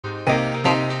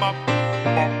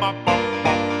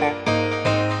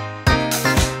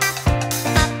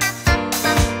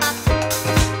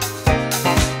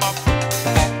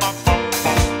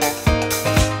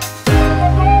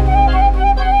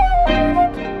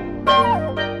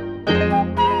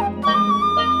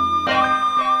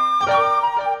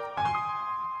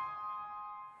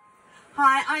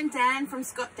from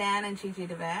Scott, Dan and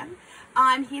Chichidevan.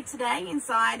 I'm here today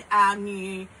inside our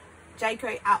new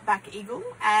Jaycoeagleoutback Eagle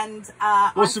and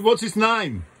what's his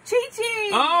name? Chichi!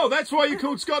 Oh, that's why you're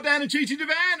called Scott, Dan and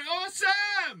Chichidevan.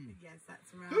 Awesome! Yes,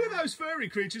 that's right. Who are those furry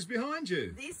creatures behind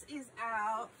you? This is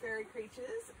our furry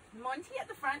creatures. Monty at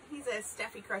the front, he's a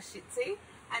Staffy Cross Shih Tzu,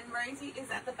 and Rosie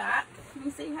is at the back. Can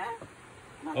you see her?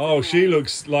 Oh, she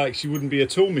looks like she wouldn't be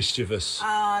at all mischievous.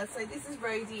 So this is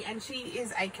Rosie, and she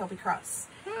is a Kelpie Cross.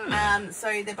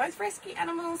 So they're both rescue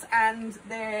animals, and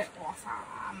they're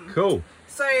awesome. Cool.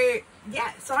 So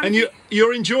yeah,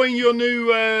 you're enjoying your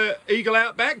new Eagle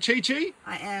Outback, Chi-Chi?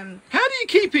 I am. How do you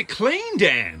keep it clean,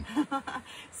 Dan?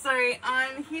 So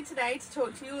I'm here today to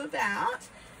talk to you about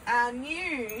our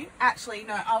new. Actually,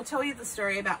 no, I'll tell you the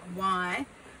story about why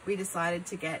we decided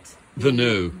to get the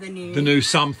new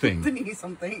something.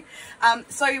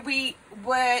 So we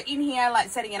were in here like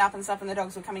setting it up and stuff, and the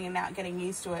dogs were coming in and out getting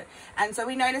used to it, and so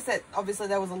we noticed that obviously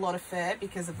there was a lot of fur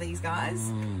because of these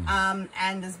guys,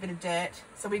 and there's a bit of dirt.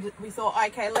 So we thought,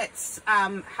 okay, let's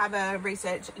have a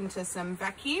research into some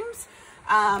vacuums,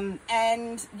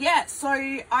 and yeah, so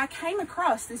I came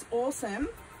across this awesome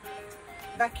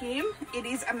vacuum. It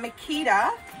is a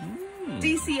Makita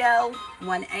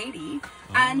DCL-180,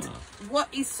 and what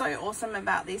is so awesome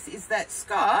about this is that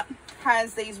Scott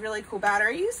has these really cool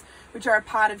batteries which are a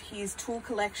part of his tool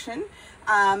collection.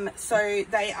 So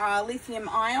they are lithium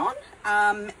ion,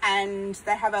 and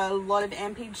they have a lot of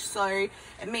ampage, so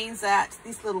it means that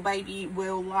this little baby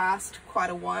will last quite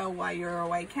a while you're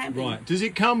away camping. Right. Does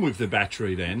it come with the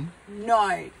battery then?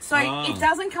 No. So it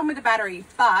doesn't come with a battery,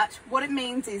 but what it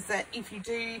means is that if you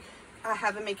do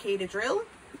have a Makita drill,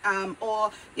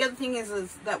 or the other thing is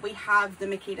that we have the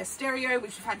Makita stereo,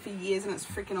 which we've had for years, and it's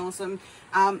freaking awesome.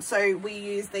 So we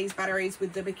use these batteries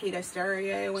with the Makita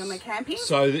stereo when we're camping.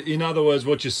 So in other words,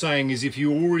 what you're saying is if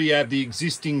you already have the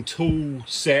existing tool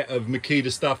set of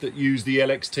Makita stuff that use the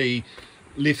LXT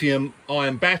lithium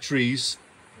ion batteries,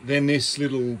 then this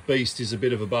little beast is a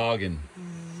bit of a bargain.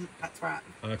 That's right.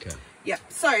 Okay. Yep.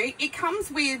 So it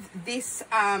comes with this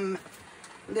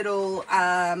little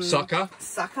sucker.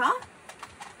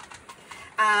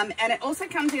 And it also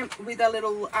comes in with a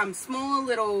little small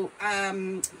little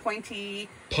pointy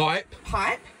pipe,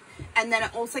 and then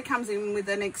it also comes in with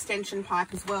an extension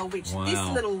pipe as well, which this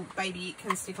little baby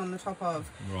can stick on the top of.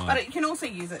 But it can also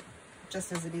use it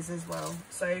just as it is as well.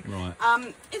 So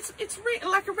it's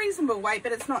like a reasonable weight,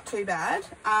 but it's not too bad.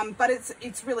 But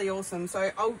it's really awesome. So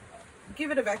I'll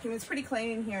give it a vacuum. It's pretty clean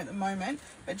in here at the moment,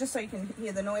 but just so you can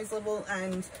hear the noise level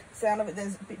and sound of it,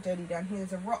 there's a bit dirty down here.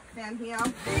 There's a rock down here.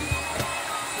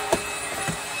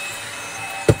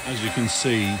 As you can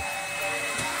see,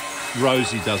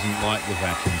 Rosie doesn't like the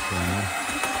vacuum cleaner,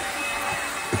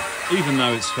 even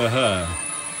though it's for her.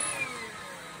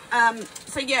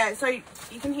 So yeah, so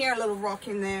you can hear a little rock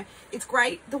in there. It's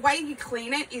great. The way you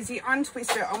clean it is you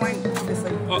untwist it. I won't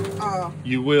obviously.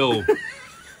 You will.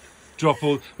 Drop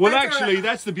all. Well, actually,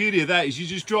 that's the beauty of that, is you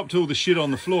just dropped all the shit on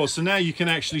the floor, so now you can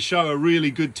actually show a really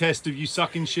good test of you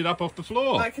sucking shit up off the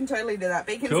floor. I can totally do that,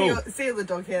 but you can seal the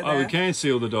dog hair there. Oh, we can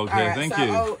seal the dog hair. Thank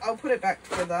you. I'll put it back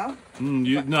together.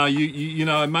 You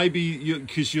know, maybe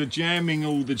because you're jamming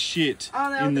all the shit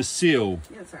in the seal.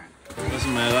 Yeah, that's right.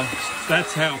 Doesn't matter.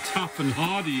 That's how tough and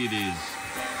hardy it is.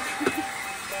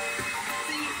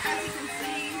 See, as you can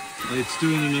see, it's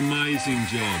doing an amazing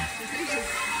job.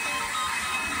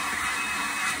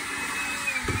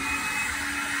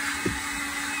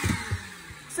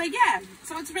 So yeah,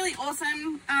 so it's really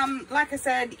awesome. Like I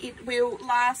said, it will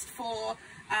last for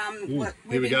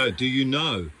here we go. Do you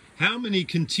know how many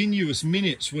continuous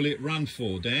minutes will it run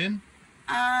for, Dan?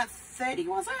 30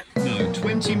 was it? No,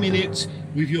 20 minutes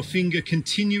with your finger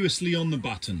continuously on the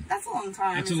button. That's a long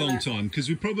time. That's a long time, because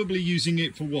we're probably using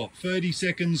it for what, 30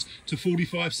 seconds to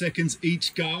 45 seconds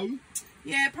each go?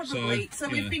 Yeah, probably. So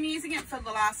we've been using it for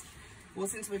the last, well,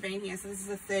 since we've been here, so this is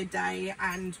the third day,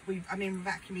 and we're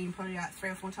vacuuming probably like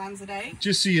 3 or 4 times a day.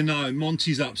 Just so you know,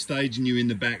 Monty's upstaging you in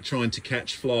the back trying to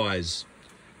catch flies.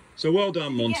 So well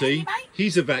done, Monty.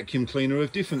 He's a vacuum cleaner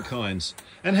of different kinds.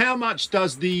 And how much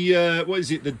does the, what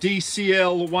is it, the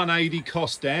DCL-180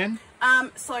 cost, Dan?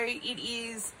 So it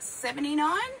is $79.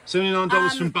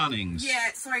 $79 from Bunnings.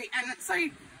 Yeah, and it's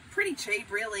pretty cheap,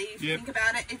 really, if you think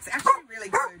about it. It's actually really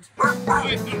good.